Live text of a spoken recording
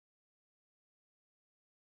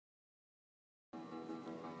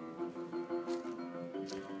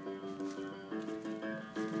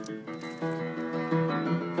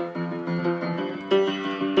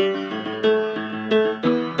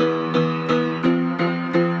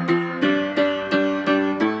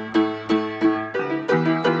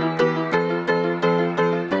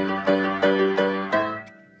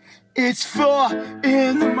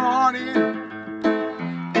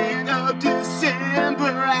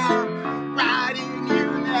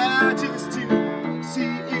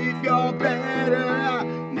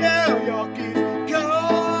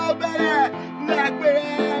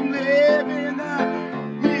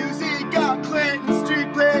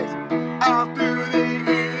through the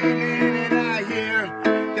evening and I hear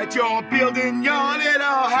that you're building your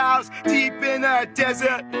little house deep in the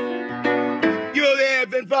desert. You're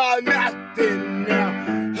living for nothing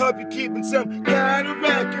now. Hope you're keeping some kind of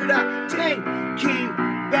record. Jane came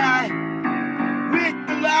by with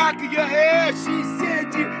the lock of your hair. She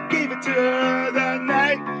said you gave it to her the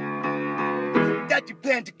night that you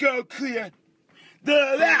planned to go clear.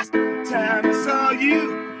 The last time I saw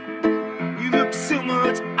you, you looked so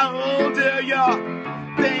much older. Your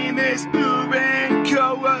famous blue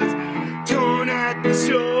raincoat was torn at the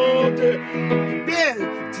shoulder. You've been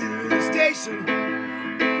to the station,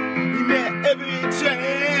 you met every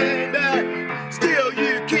train, but still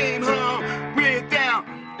you came home without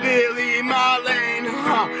Lily Marlene.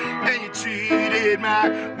 And you treated my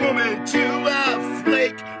woman to a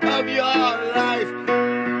flake of your life.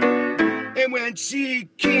 And when she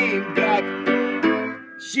came back,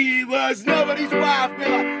 she was nobody's wife.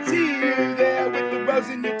 Now I see you there with the rose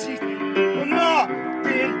in your teeth. No more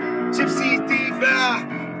than gypsy thief.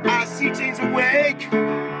 I see Jane's awake.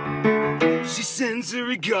 She sends her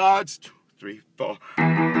regards. 2, 3, 4.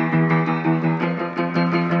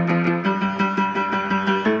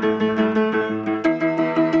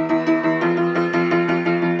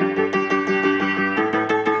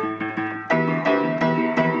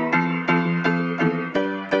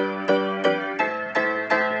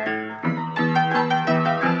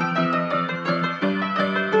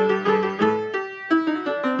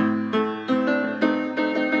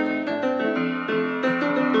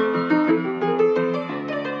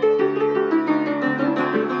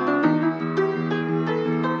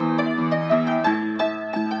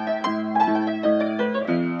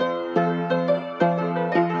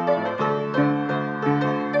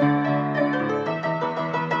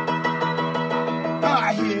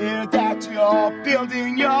 I hear that you're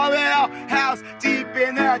building your little house deep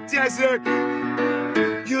in the desert.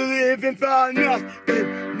 You're living for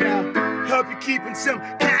nothing now. Hope you're keeping some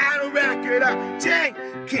kind of record. Jane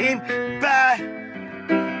came by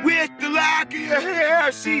with the lock of your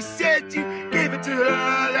hair. She said you gave it to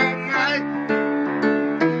her that night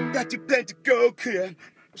that you planned to go clear.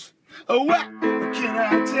 Oh, what can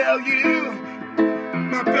I tell you?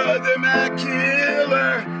 My brother, my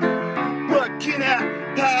killer. What can I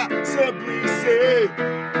possibly say?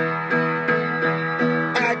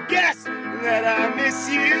 I guess that I miss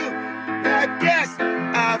you. I guess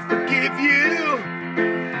I forgive you.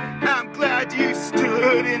 I'm glad you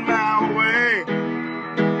stood in my way.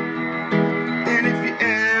 And if you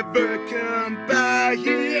ever come by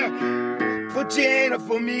here for Jane or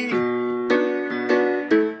for me,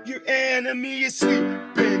 your enemy is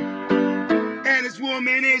sleeping and his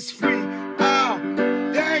woman is free. Oh,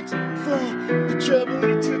 thanks for the trouble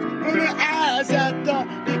you took from your eyes. I thought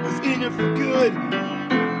it was in it for good,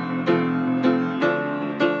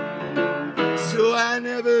 so I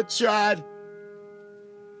never tried.